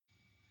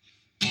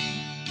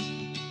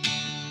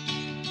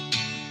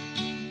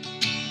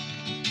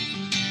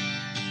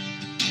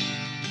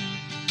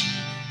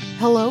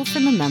Hello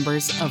from the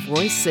members of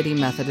Royse City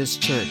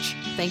Methodist Church.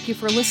 Thank you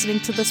for listening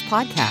to this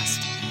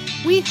podcast.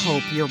 We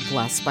hope you're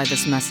blessed by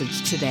this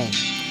message today.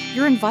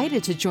 You're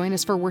invited to join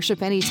us for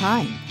worship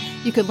anytime.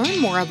 You can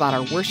learn more about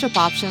our worship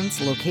options,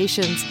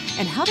 locations,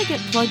 and how to get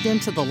plugged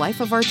into the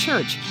life of our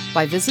church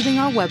by visiting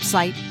our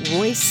website,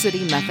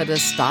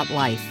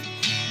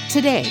 roycecitymethodist.life.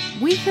 Today,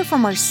 we hear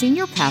from our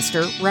senior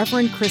pastor,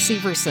 Reverend Chris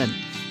Everson.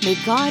 May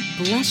God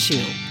bless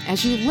you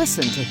as you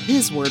listen to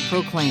His word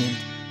proclaimed.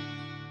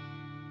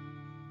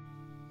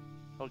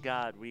 Oh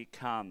God, we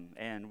come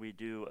and we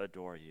do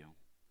adore you.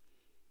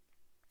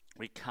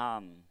 We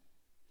come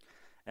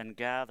and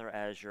gather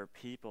as your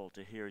people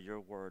to hear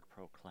your word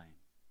proclaimed.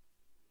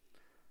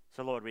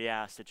 So Lord, we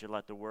ask that you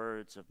let the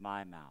words of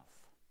my mouth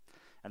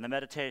and the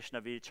meditation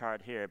of each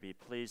heart here be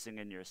pleasing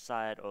in your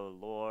sight, O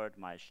Lord,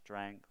 my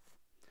strength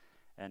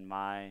and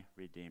my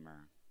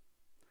Redeemer.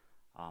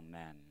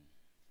 Amen.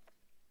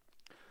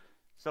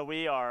 So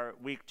we are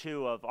week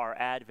 2 of our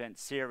Advent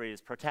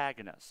series,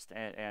 Protagonist.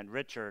 And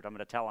Richard, I'm going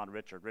to tell on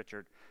Richard.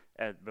 Richard,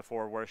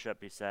 before worship,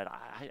 he said,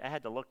 I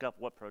had to look up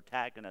what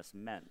protagonist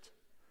meant.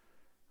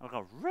 I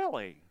go,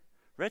 really?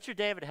 Richard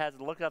David had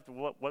to look up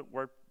what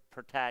word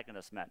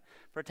protagonist meant.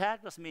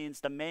 Protagonist means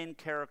the main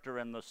character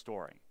in the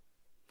story.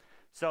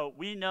 So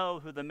we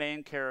know who the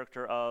main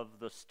character of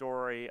the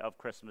story of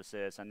Christmas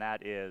is, and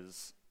that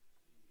is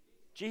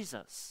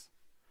Jesus.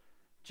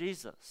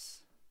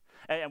 Jesus.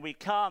 And we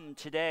come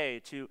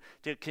today to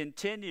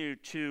continue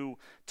to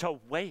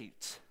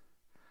wait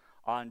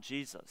on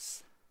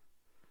Jesus.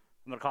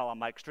 I'm going to call on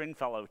Mike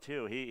Stringfellow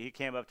too. He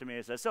came up to me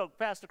and said, "So,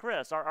 Pastor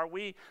Chris, are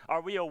we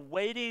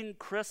awaiting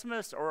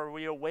Christmas or are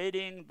we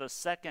awaiting the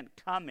second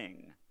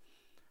coming?"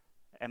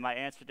 And my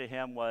answer to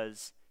him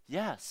was,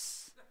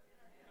 yes,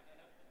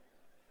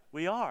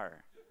 we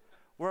are.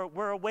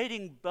 We're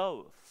awaiting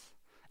both.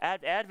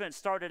 Advent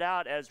started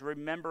out as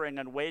remembering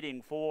and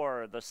waiting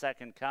for the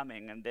second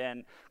coming, and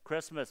then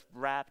Christmas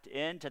wrapped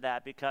into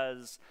that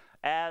because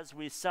as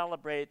we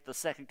celebrate the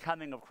second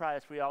coming of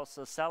Christ, we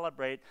also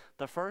celebrate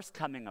the first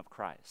coming of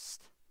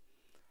Christ,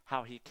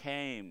 how he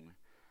came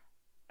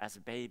as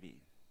a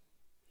baby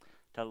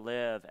to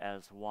live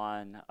as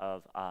one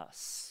of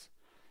us,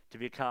 to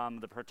become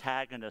the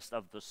protagonist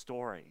of the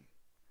story,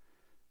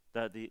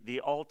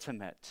 the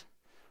ultimate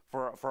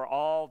for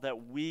all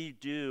that we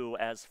do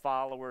as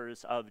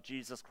followers of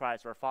Jesus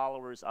Christ, or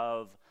followers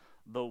of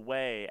the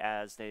way,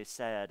 as they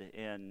said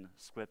in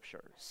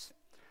scriptures.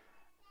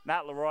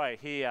 Matt Leroy,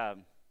 he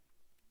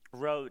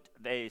wrote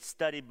a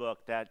study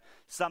book that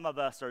some of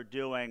us are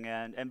doing,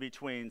 and in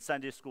between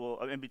Sunday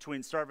school, in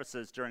between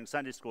services during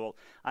Sunday school,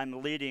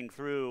 I'm leading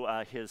through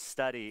his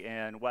study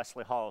in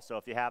Wesley Hall. So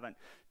if you haven't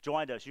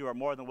joined us, you are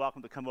more than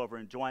welcome to come over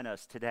and join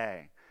us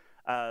today.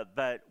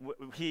 But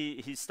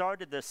he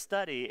started this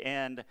study,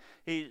 and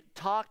he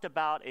talked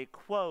about a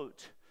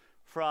quote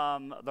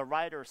from the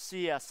writer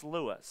C.S.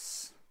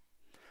 Lewis.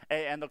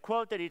 And the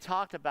quote that he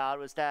talked about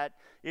was that,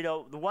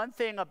 the one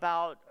thing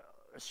about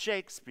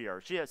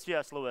Shakespeare,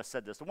 C.S. Lewis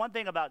said this, the one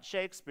thing about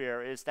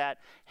Shakespeare is that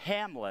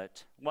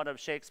Hamlet, one of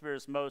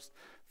Shakespeare's most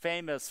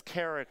famous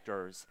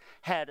characters,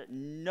 had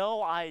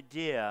no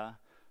idea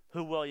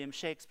who William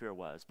Shakespeare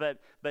was. But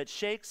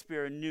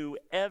Shakespeare knew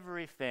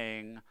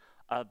everything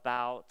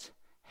about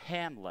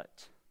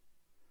Hamlet.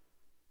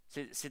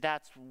 See,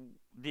 that's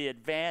the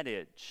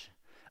advantage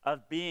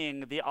of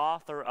being the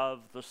author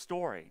of the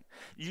story.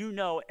 You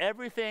know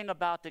everything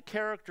about the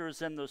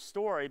characters in the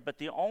story, but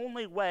the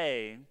only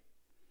way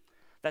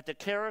that the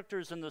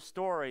characters in the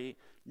story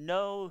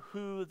know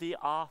who the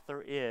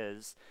author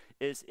is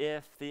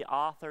if the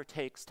author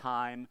takes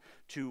time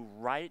to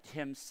write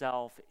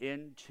himself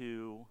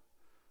into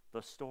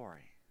the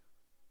story.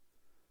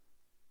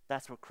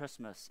 That's what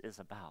Christmas is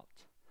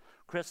about.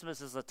 Christmas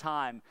is a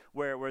time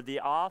where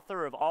the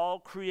author of all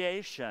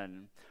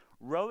creation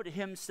wrote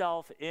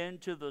himself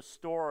into the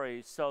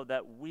story so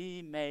that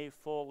we may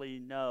fully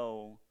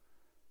know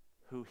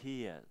who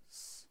he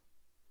is,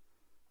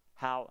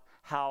 how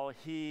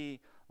he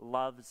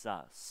loves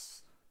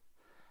us,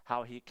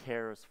 how he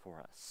cares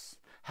for us,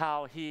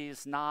 how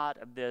he's not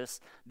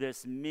this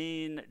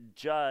mean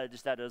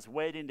judge that is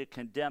waiting to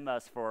condemn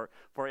us for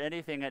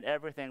anything and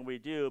everything we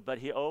do, but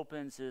he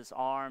opens his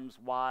arms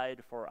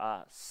wide for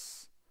us.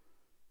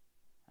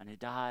 And he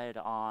died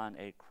on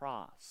a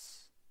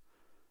cross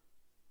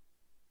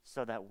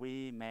so that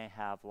we may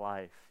have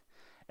life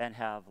and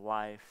have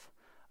life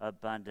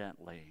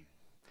abundantly.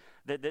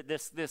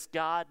 This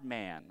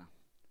God-man,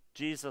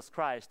 Jesus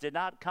Christ, did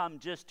not come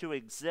just to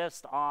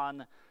exist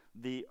on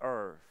the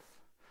earth,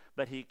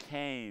 but he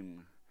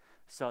came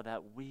so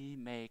that we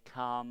may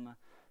come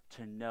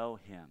to know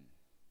him,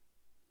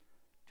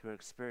 to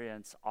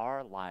experience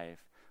our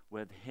life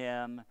with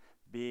him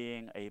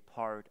being a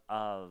part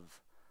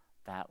of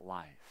that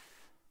life.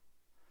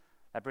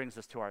 That brings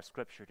us to our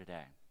scripture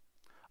today.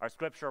 Our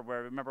scripture,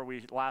 where remember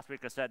last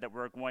week I said that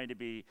we're going to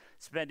be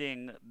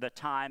spending the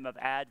time of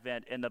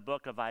Advent in the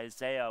book of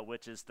Isaiah,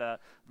 which is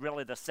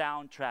really the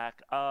soundtrack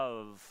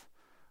of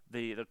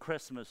the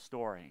Christmas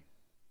story.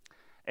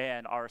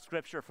 And our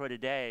scripture for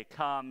today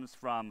comes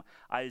from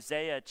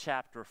Isaiah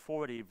chapter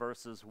 40,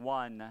 verses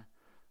 1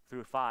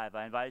 through 5.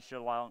 I invite you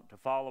to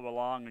follow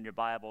along in your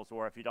Bibles,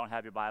 or if you don't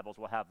have your Bibles,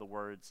 we'll have the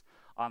words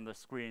on the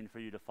screen for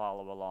you to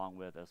follow along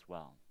with as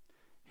well.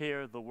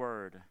 Hear the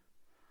word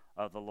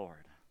of the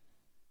Lord.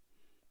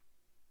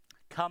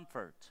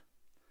 Comfort,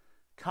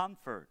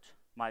 comfort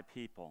my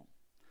people,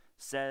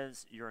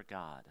 says your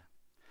God.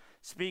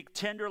 Speak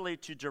tenderly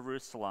to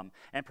Jerusalem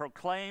and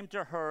proclaim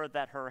to her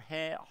that her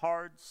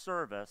hard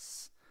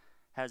service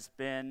has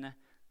been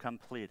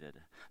completed,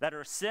 that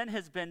her sin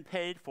has been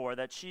paid for,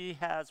 that she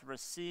has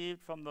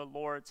received from the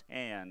Lord's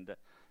hand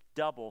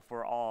double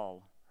for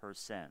all her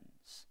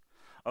sins.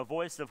 A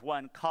voice of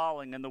one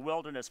calling in the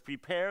wilderness,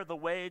 prepare the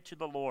way to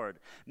the Lord.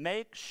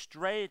 Make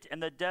straight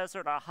in the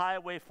desert a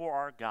highway for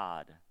our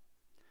God.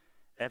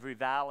 Every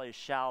valley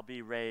shall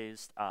be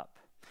raised up,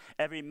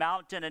 every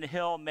mountain and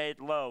hill made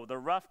low. The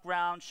rough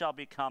ground shall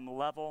become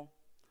level,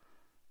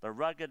 the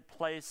rugged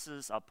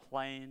places a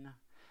plain,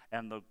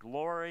 and the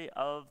glory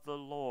of the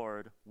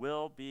Lord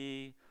will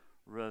be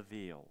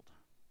revealed.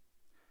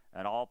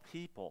 And all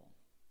people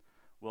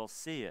will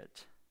see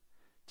it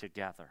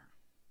together.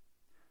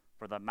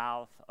 For the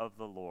mouth of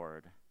the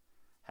Lord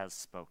has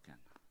spoken.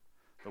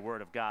 The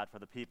word of God for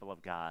the people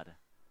of God.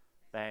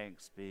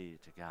 Thanks be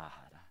to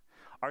God.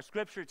 Our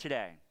scripture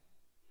today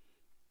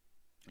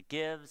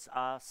gives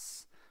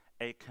us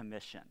a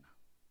commission.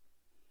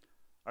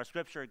 Our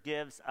scripture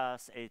gives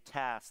us a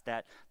task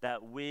that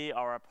we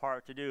are a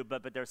part to do,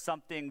 but there's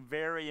something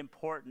very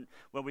important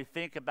when we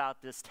think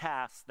about this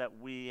task that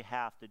we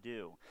have to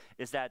do,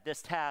 is that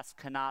this task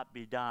cannot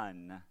be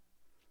done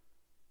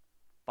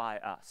by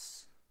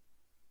us.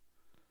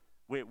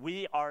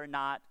 We are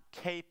not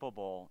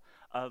capable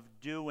of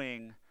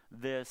doing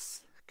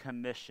this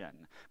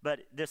commission.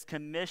 But this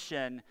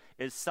commission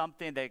is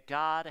something that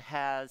God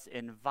has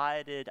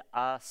invited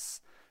us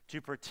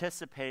to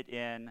participate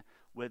in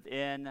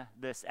within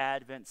this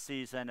Advent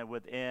season and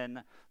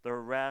within the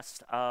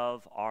rest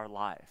of our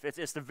life.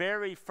 It's the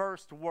very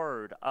first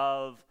word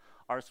of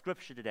our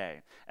scripture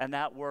today, and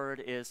that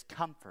word is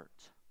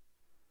comfort.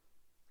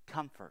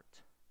 Comfort.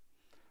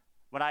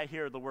 When I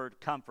hear the word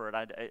comfort,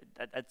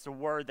 it's a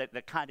word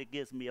that kind of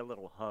gives me a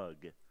little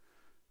hug,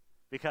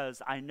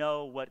 because I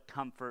know what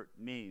comfort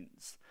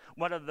means.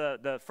 One of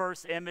the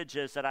first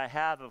images that I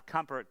have of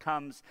comfort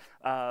comes,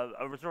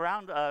 it was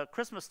around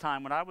Christmas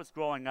time when I was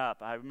growing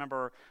up. I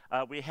remember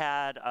we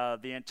had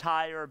the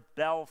entire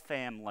Bell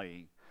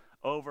family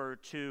over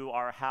to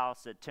our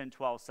house at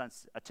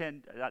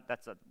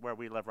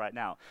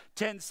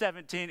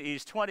 1017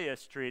 East 20th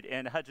Street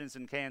in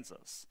Hutchinson,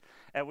 Kansas.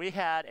 And we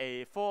had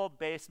a full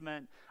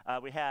basement.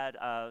 We had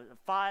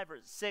 5 or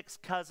 6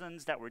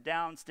 cousins that were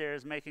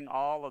downstairs making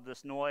all of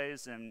this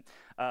noise. And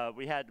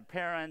we had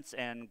parents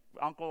and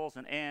uncles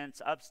and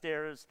aunts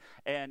upstairs.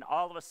 And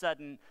all of a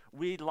sudden,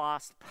 we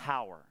lost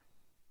power.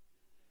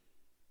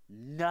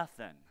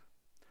 Nothing.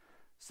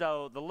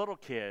 So the little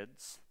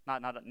kids,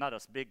 not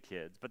us big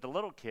kids, but the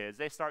little kids,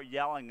 they start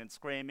yelling and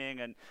screaming,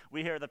 and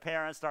we hear the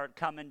parents start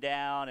coming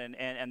down,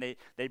 and they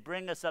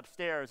bring us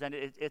upstairs, and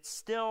it's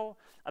still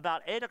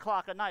about 8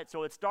 o'clock at night,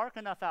 so it's dark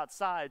enough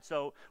outside,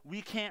 so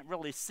we can't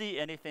really see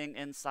anything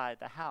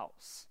inside the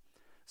house.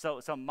 So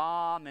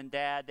mom and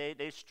dad,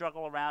 they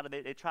struggle around, and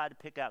they try to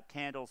pick out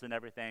candles and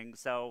everything.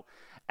 So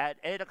at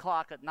 8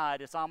 o'clock at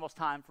night, it's almost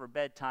time for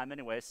bedtime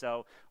anyway,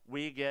 so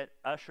we get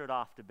ushered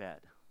off to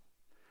bed.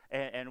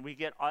 And we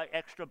get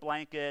extra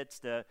blankets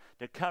to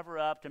cover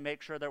up, to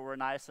make sure that we're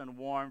nice and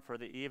warm for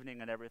the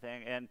evening and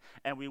everything. And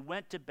we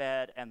went to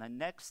bed, and the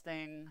next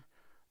thing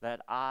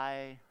that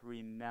I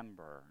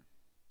remember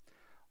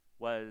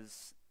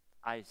was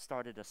I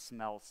started to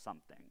smell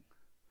something,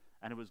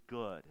 and it was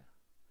good.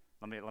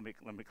 Let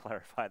me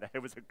clarify that. It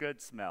was a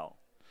good smell.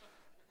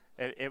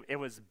 It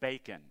was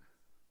bacon.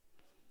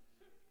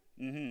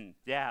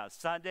 Yeah,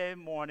 Sunday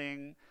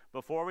morning,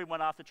 before we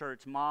went off to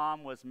church,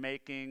 Mom was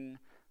making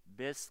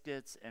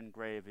biscuits and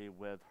gravy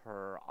with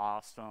her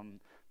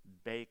awesome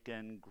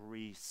bacon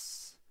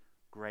grease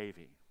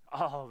gravy.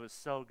 Oh, it was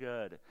so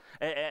good.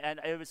 And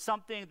it was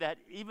something that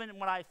even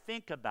when I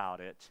think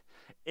about it,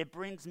 it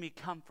brings me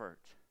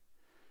comfort,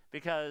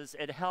 because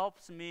it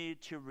helps me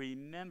to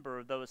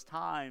remember those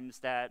times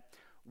that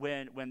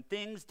when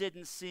things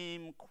didn't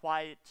seem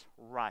quite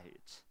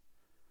right,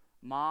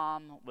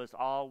 Mom was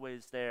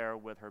always there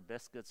with her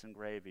biscuits and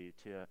gravy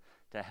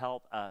to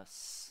help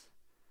us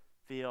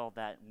feel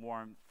that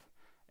warmth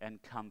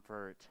and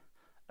comfort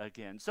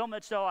again. So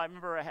much so, I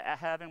remember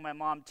having my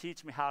mom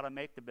teach me how to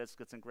make the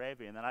biscuits and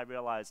gravy, and then I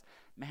realized,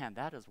 man,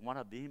 that is one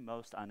of the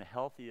most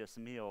unhealthiest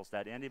meals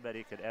that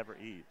anybody could ever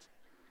eat.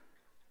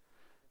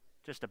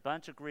 Just a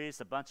bunch of grease,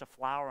 a bunch of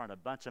flour, and a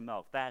bunch of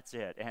milk. That's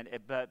it.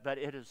 But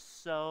it is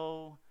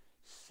so,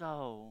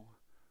 so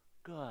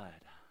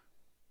good.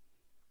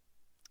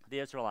 The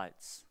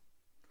Israelites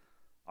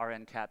are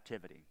in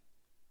captivity.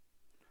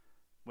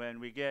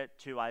 When we get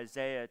to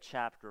Isaiah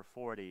chapter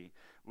 40,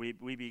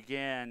 we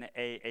begin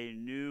a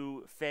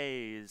new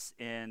phase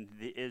in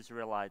the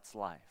Israelites'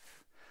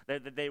 life.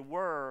 They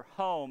were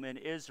home in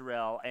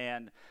Israel,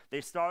 and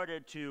they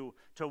started to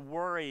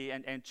worry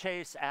and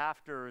chase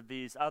after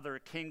these other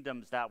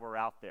kingdoms that were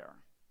out there.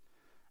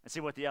 And see,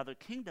 what the other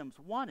kingdoms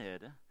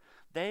wanted,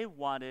 they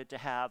wanted to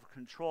have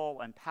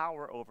control and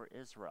power over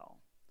Israel.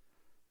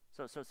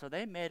 So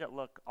they made it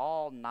look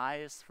all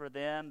nice for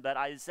them, but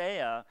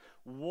Isaiah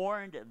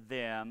warned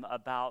them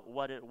about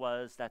what it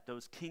was that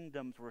those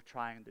kingdoms were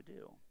trying to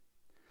do.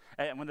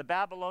 And when the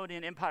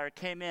Babylonian Empire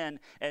came in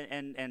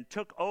and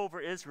took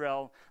over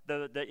Israel,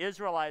 the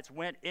Israelites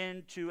went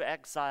into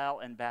exile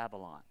in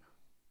Babylon.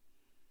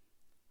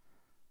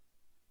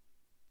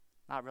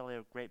 Not really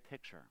a great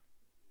picture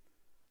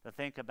to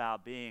think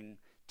about being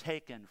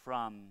taken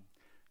from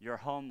your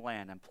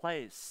homeland and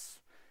placed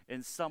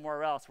in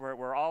somewhere else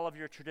where all of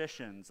your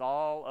traditions,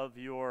 all of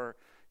your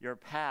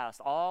past,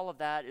 all of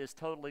that is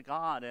totally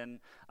gone. And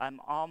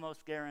I'm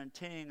almost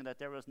guaranteeing that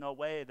there was no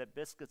way that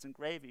biscuits and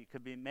gravy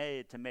could be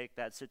made to make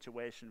that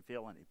situation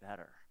feel any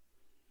better.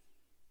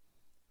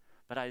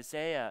 But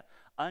Isaiah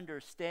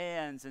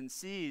understands and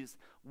sees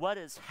what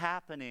is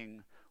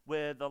happening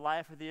with the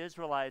life of the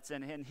Israelites,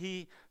 and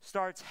he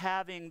starts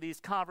having these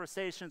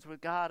conversations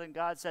with God, and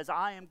God says,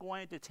 I am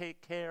going to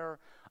take care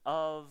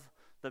of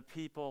the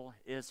people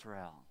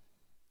Israel.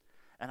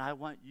 And I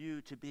want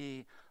you to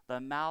be the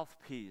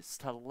mouthpiece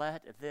to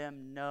let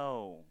them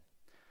know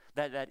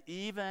that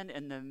even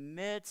in the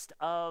midst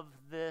of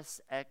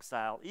this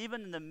exile,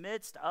 even in the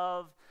midst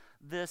of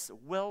this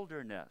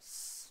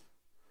wilderness,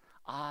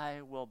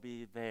 I will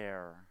be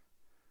there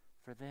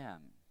for them.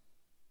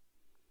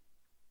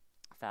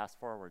 Fast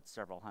forward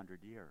several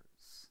hundred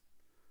years.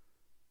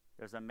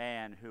 There's a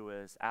man who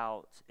is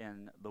out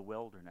in the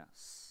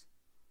wilderness,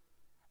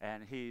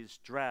 and he's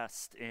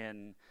dressed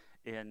in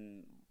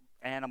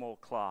animal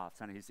cloths,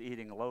 and he's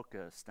eating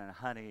locusts and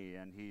honey,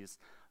 and he's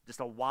just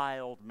a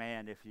wild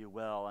man, if you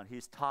will, and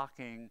he's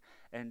talking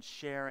and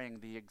sharing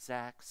the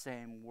exact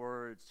same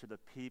words to the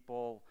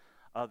people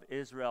of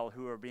Israel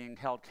who are being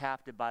held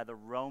captive by the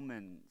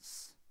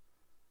Romans,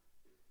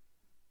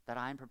 that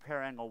I'm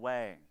preparing a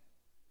way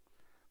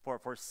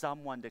for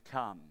someone to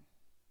come,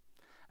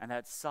 and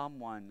that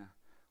someone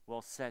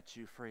will set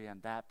you free,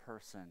 and that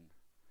person,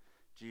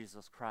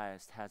 Jesus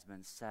Christ, has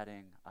been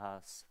setting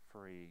us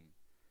free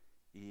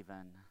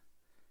even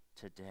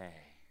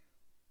today.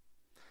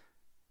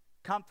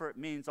 Comfort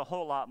means a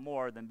whole lot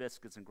more than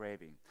biscuits and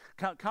gravy.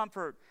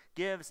 Comfort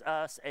gives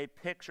us a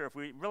picture. If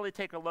we really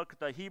take a look at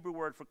the Hebrew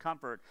word for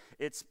comfort,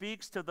 it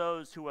speaks to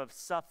those who have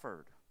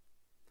suffered,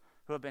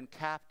 who have been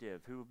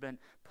captive, who have been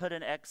put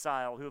in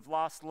exile, who have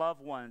lost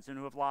loved ones, and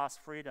who have lost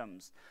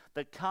freedoms.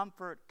 The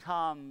comfort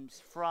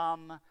comes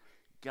from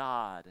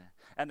God,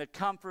 and the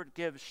comfort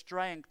gives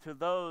strength to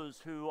those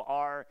who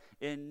are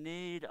in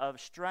need of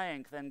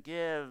strength, and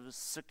gives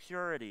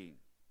security,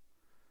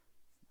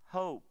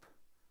 hope,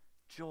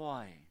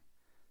 joy,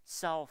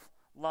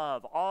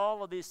 self-love.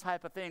 All of these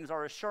type of things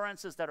are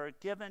assurances that are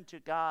given to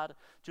God,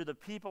 to the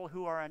people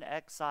who are in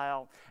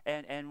exile,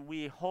 and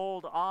we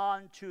hold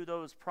on to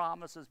those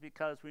promises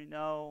because we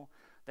know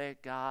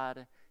that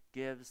God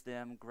gives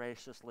them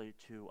graciously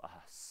to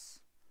us.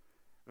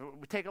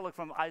 We take a look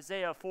from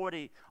Isaiah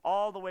 40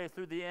 all the way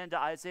through the end to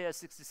Isaiah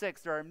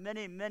 66. There are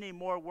many, many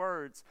more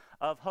words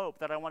of hope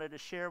that I wanted to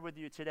share with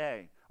you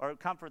today, or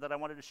comfort that I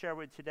wanted to share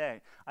with you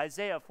today.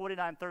 Isaiah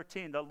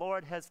 49:13, the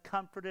Lord has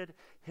comforted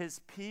his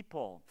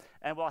people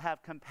and will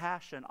have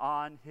compassion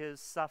on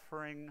his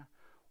suffering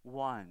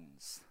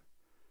ones.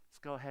 Let's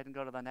go ahead and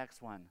go to the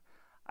next one.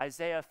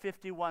 Isaiah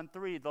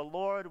 51:3, the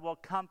Lord will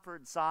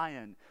comfort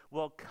Zion,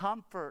 will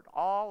comfort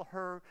all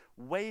her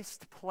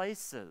waste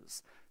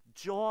places.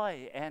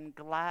 Joy and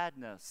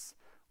gladness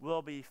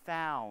will be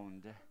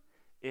found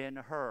in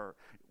her.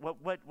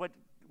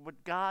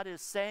 What God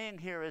is saying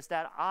here is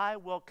that I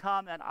will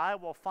come and I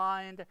will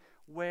find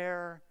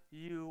where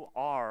you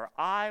are.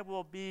 I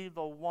will be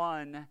the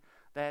one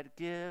that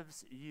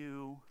gives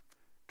you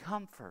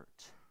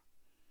comfort.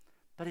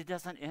 But he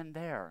doesn't end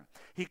there.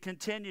 He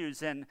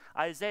continues in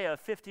Isaiah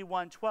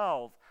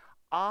 51:12.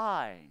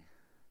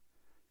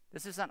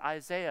 This isn't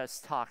Isaiah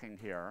talking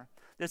here.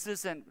 This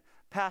isn't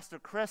Pastor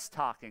Chris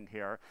talking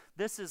here.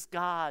 This is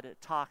God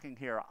talking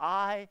here.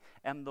 I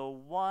am the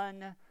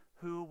one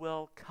who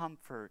will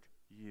comfort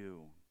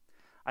you.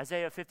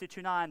 Isaiah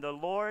 52:9, the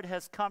Lord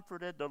has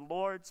comforted the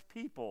Lord's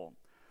people.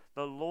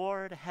 The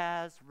Lord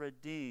has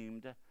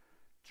redeemed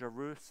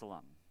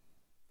Jerusalem.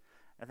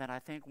 And then I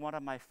think one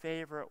of my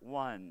favorite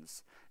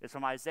ones is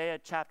from Isaiah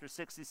chapter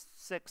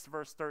 66,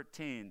 verse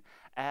 13.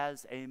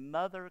 As a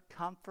mother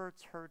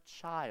comforts her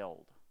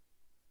child,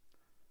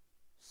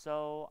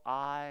 so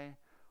I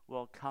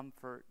will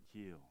comfort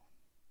you.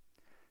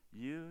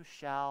 You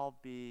shall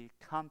be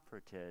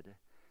comforted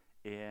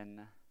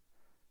in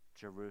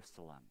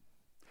Jerusalem.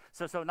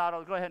 So now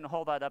I'll go ahead and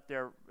hold that up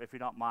there if you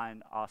don't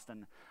mind,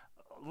 Austin.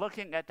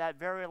 Looking at that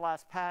very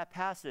last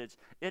passage,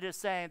 it is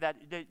saying that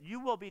you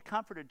will be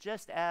comforted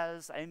just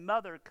as a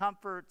mother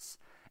comforts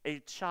a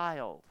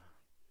child.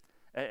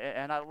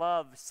 And I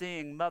love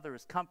seeing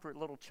mothers comfort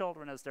little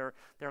children as they're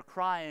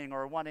crying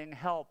or wanting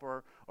help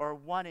or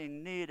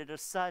wanting need. It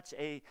is such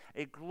a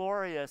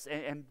glorious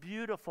and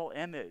beautiful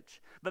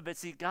image. But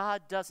see,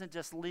 God doesn't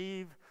just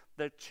leave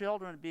the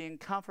children being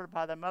comforted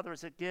by their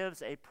mothers. It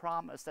gives a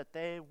promise that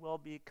they will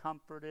be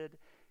comforted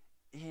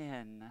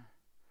in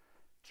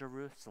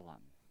Jerusalem.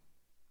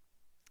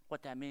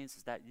 What that means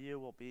is that you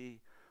will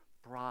be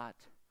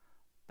brought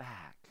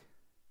back.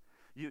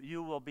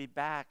 You will be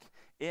back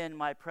in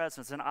my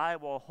presence, and I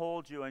will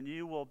hold you, and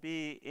you will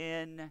be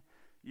in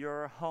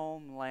your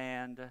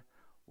homeland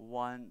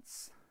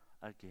once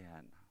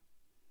again.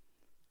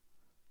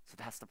 So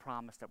that's the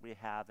promise that we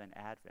have in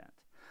Advent.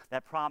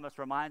 That promise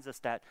reminds us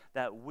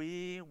that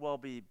we will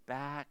be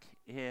back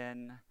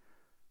in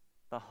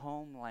the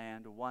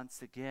homeland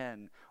once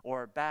again,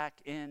 or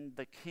back in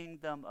the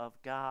kingdom of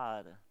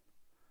God,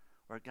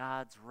 where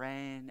God's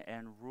reign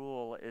and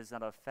rule is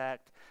in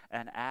effect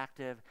and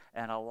active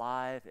and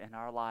alive in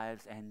our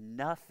lives, and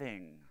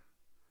nothing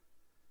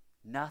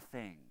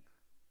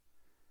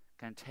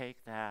can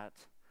take that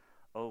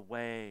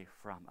away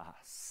from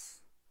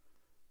us.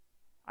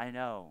 I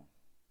know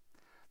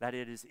that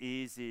it is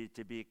easy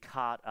to be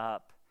caught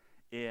up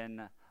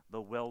in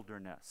the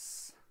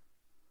wilderness.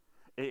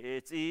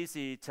 It's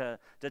easy to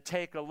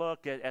take a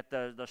look at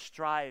the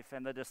strife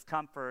and the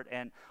discomfort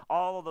and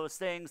all of those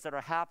things that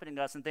are happening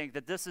to us and think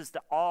that this is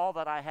all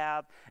that I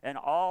have and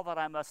all that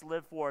I must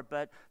live for.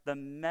 But the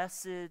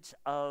message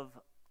of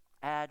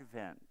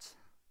Advent,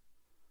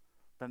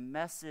 the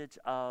message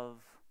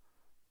of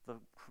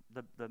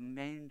the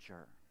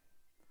manger,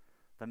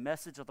 the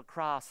message of the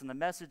cross, and the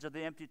message of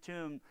the empty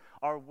tomb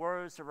are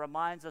words that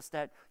reminds us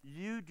that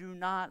you do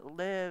not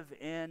live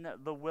in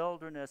the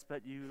wilderness,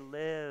 but you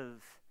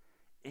live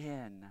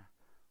in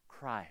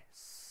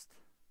Christ.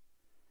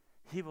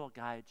 He will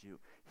guide you.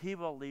 He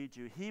will lead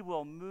you. He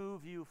will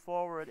move you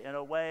forward in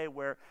a way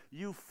where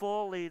you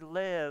fully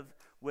live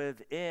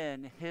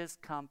within His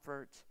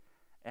comfort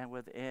and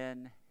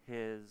within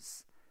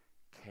His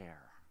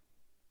care.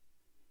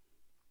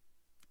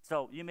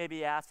 So you may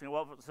be asking,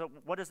 well, so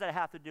what does that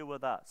have to do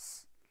with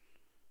us?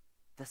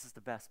 This is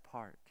the best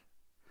part.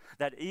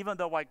 That even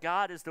though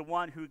God is the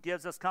one who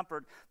gives us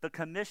comfort, the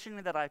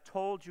commissioning that I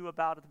told you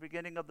about at the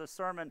beginning of the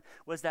sermon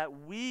was that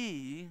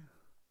we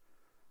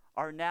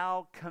are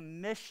now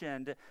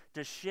commissioned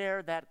to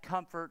share that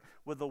comfort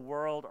with the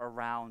world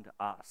around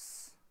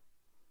us.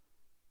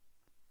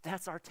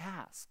 That's our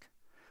task.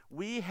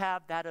 We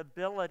have that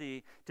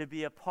ability to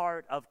be a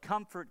part of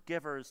comfort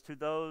givers to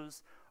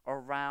those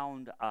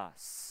around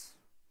us.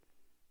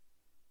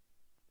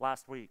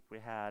 Last week, we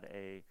had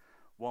a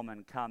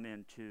woman come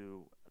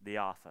into the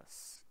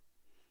office,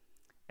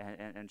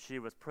 and she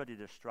was pretty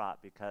distraught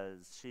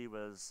because she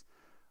was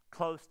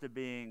close to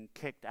being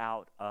kicked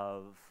out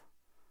of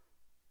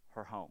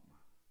her home.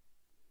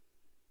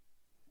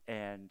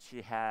 And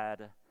she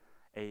had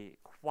a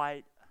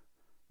quite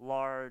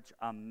large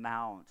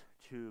amount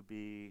to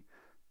be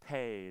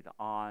paid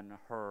on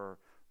her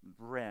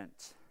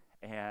rent.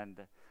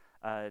 And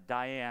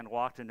Diane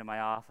walked into my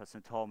office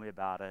and told me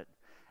about it,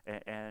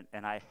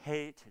 and I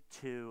hate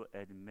to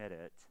admit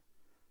it.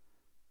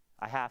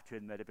 I have to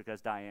admit it because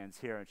Diane's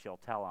here and she'll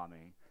tell on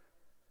me.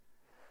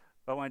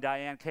 But when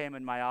Diane came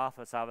in my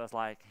office, I was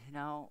like,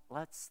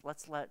 let's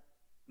let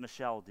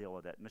Michelle deal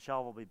with it.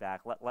 Michelle will be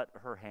back. Let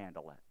her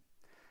handle it.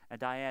 And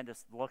Diane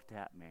just looked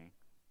at me,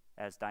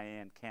 as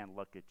Diane can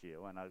look at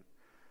you, and I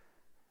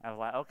was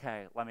like,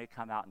 okay, let me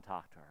come out and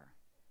talk to her.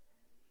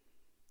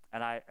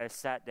 And I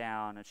sat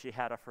down, and she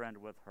had a friend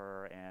with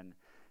her, and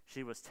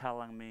she was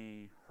telling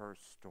me her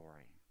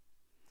story.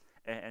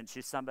 And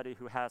she's somebody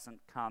who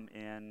hasn't come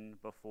in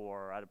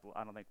before.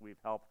 I don't think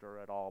we've helped her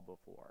at all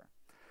before.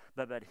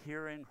 But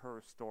hearing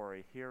her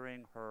story,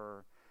 hearing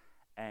her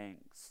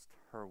angst,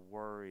 her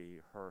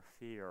worry, her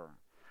fear,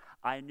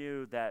 I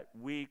knew that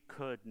we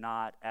could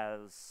not,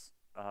 as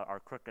our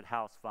Crooked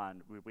House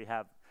Fund, we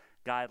have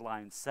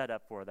guidelines set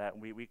up for that,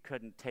 and we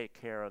couldn't take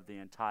care of the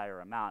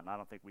entire amount. And I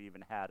don't think we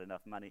even had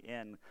enough money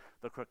in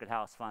the Crooked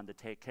House Fund to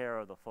take care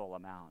of the full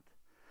amount.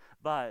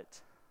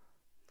 But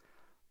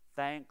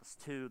thanks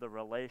to the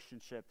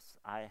relationships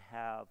I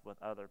have with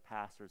other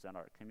pastors in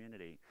our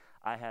community,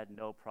 I had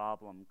no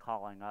problem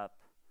calling up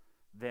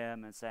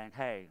them and saying,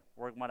 hey,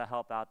 we're going to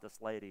help out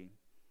this lady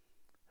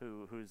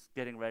who's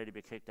getting ready to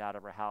be kicked out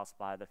of her house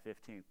by the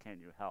 15th. Can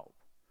you help?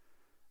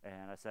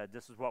 And I said,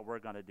 this is what we're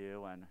going to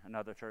do. And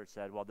another church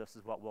said, well, this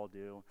is what we'll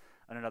do.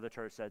 And another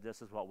church said,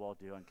 this is what we'll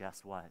do. And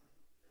guess what?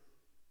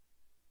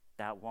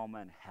 That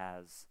woman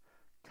has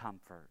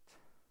comfort,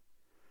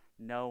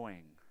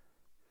 knowing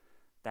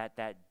that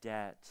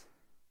debt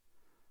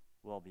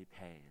will be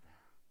paid,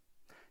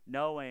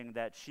 knowing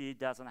that she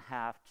doesn't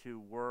have to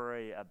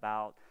worry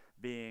about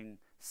being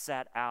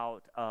set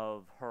out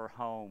of her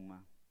home,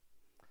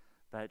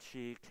 but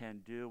she can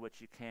do what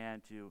she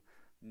can to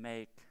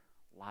make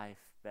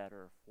life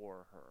better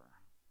for her.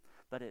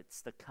 But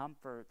it's the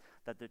comfort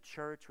that the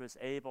church was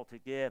able to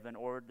give in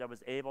order that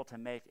was able to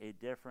make a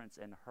difference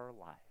in her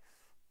life,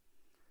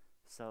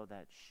 so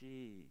that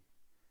she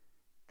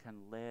can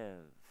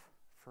live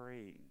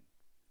free.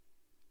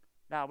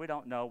 Now, we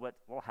don't know what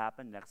will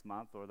happen next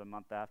month or the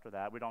month after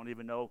that. We don't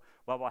even know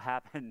what will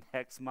happen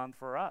next month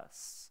for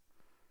us.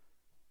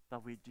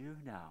 But we do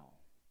know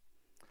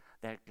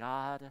that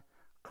God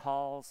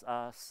calls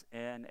us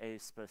in a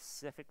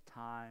specific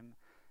time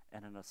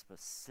and in a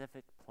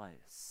specific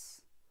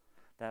place,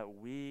 that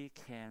we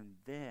can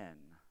then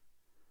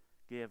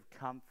give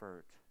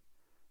comfort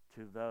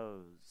to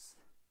those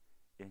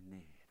in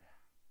need.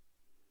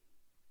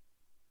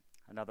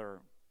 Another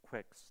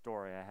quick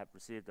story. I have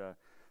received a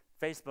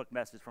Facebook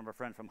message from a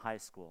friend from high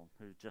school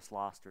who just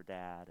lost her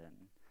dad, and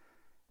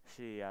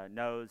she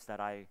knows that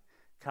I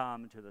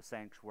come to the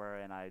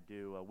sanctuary and I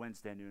do a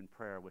Wednesday noon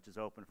prayer, which is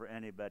open for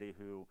anybody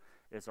who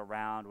is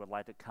around, would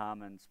like to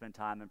come and spend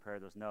time in prayer.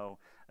 There's no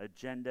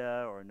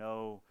agenda or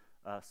no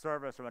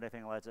service or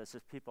anything like that. It's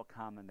just people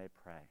come and they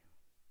pray.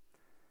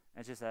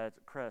 And she said,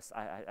 Chris,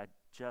 I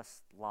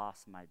just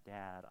lost my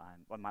dad.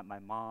 My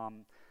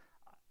mom,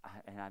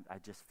 and I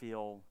just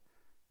feel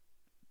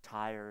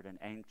tired and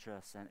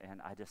anxious,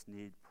 and I just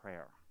need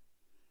prayer.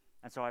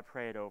 And so I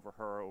prayed over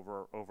her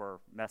over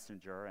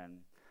Messenger,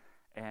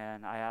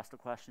 and I asked the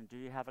question, do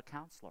you have a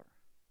counselor?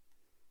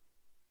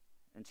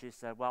 And she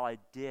said, well, I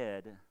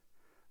did,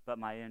 but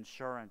my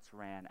insurance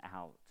ran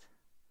out.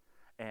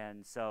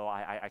 And so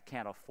I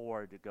can't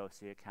afford to go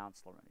see a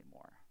counselor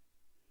anymore.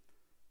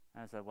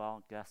 And I said,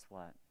 well, guess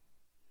what?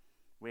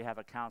 We have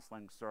a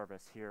counseling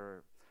service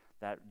here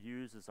that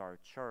uses our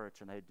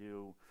church, and they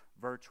do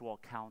virtual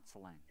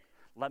counseling.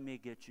 Let me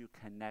get you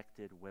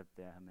connected with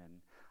them.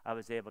 And I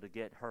was able to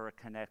get her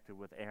connected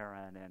with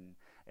Aaron,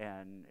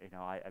 and you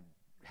know, I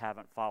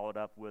haven't followed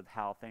up with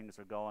how things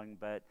are going,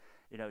 but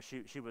you know,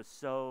 she was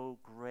so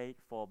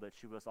grateful, but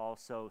she was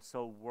also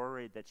so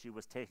worried that she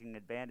was taking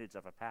advantage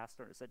of a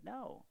pastor. And I said,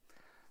 no,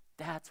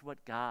 that's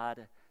what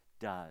God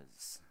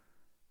does.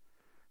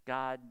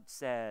 God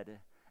said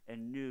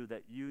and knew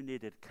that you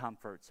needed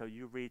comfort, so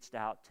you reached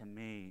out to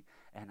me,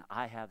 and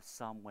I have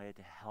some way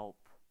to help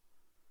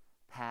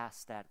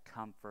pass that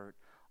comfort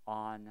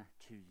on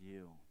to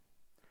you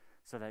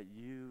so that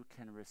you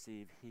can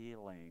receive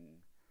healing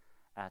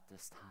at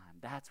this time.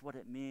 That's what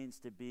it means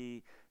to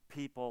be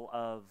people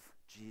of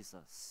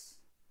Jesus,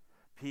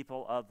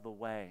 people of the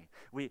way.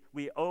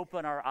 We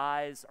open our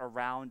eyes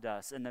around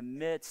us in the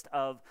midst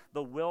of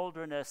the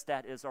wilderness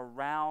that is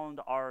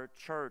around our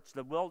church,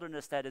 the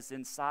wilderness that is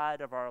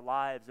inside of our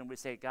lives, and we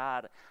say,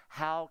 God,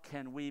 how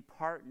can we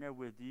partner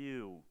with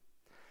you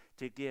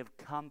to give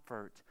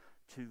comfort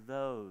to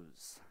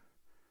those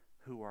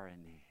who are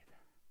in need?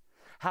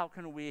 How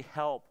can we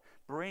help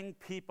bring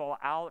people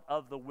out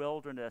of the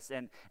wilderness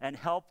and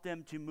help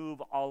them to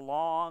move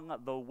along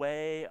the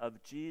way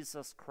of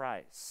Jesus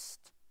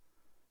Christ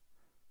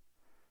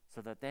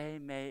so that they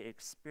may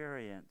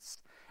experience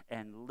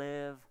and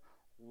live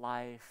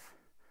life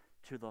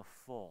to the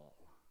full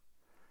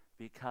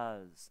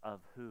because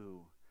of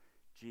who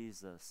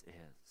Jesus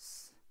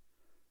is?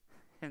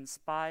 In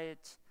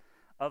spite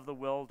of the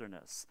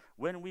wilderness,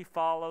 when we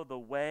follow the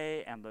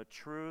way and the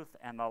truth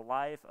and the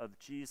life of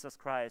Jesus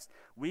Christ,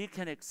 we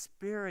can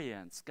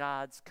experience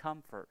God's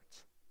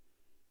comfort.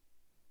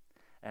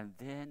 And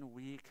then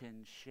we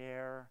can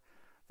share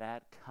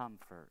that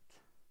comfort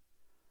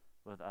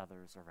with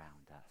others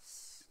around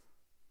us.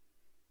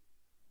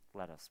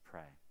 Let us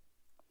pray.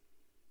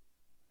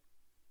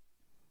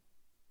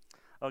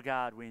 Oh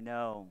God, we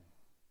know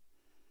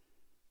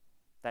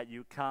that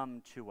you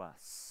come to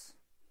us.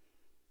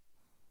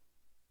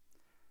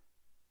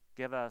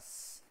 Give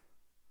us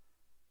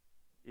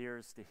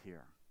ears to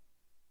hear.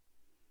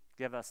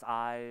 Give us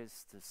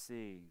eyes to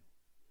see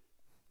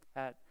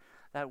that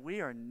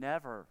we are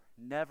never,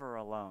 never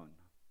alone.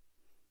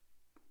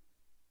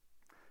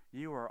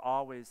 You are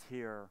always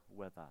here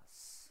with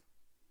us.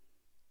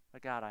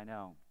 But God, I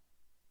know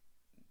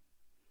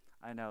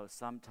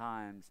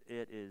sometimes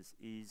it is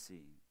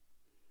easy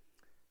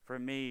for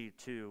me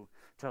to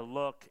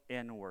look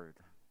inward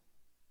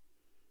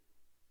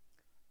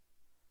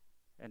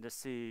and to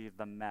see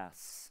the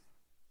mess,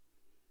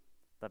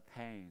 the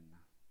pain,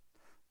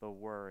 the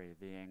worry,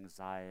 the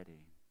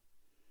anxiety.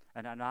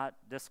 And I'm not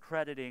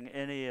discrediting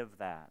any of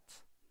that.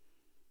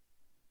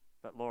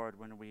 But Lord,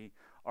 when we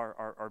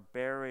are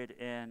buried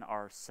in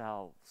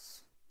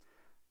ourselves,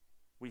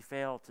 we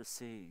fail to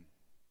see,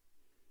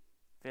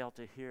 fail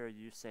to hear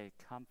you say,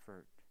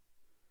 comfort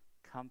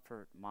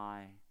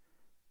my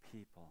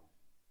people.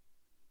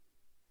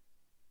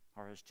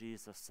 Or as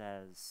Jesus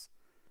says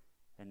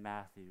in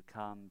Matthew,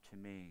 come to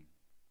me,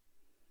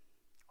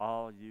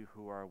 all you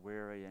who are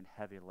weary and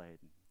heavy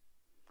laden,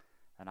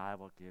 and I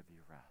will give you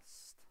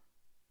rest.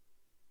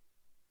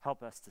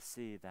 Help us to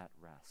see that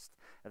rest,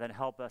 and then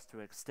help us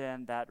to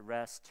extend that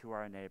rest to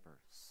our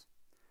neighbors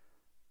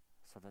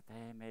so that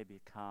they may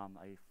become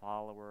a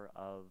follower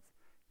of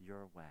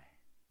your way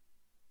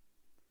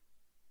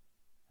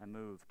and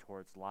move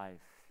towards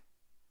life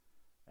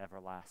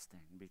everlasting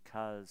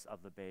because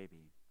of the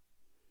baby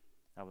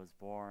that was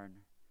born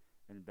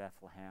in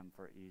Bethlehem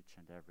for each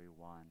and every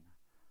one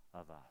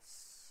of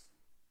us.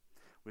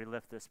 We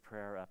lift this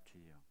prayer up to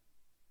you.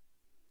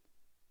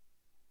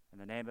 In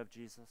the name of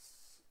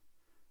Jesus,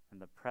 in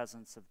the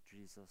presence of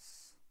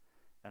Jesus,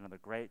 and in the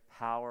great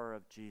power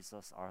of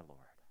Jesus our Lord.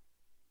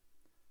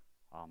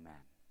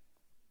 Amen.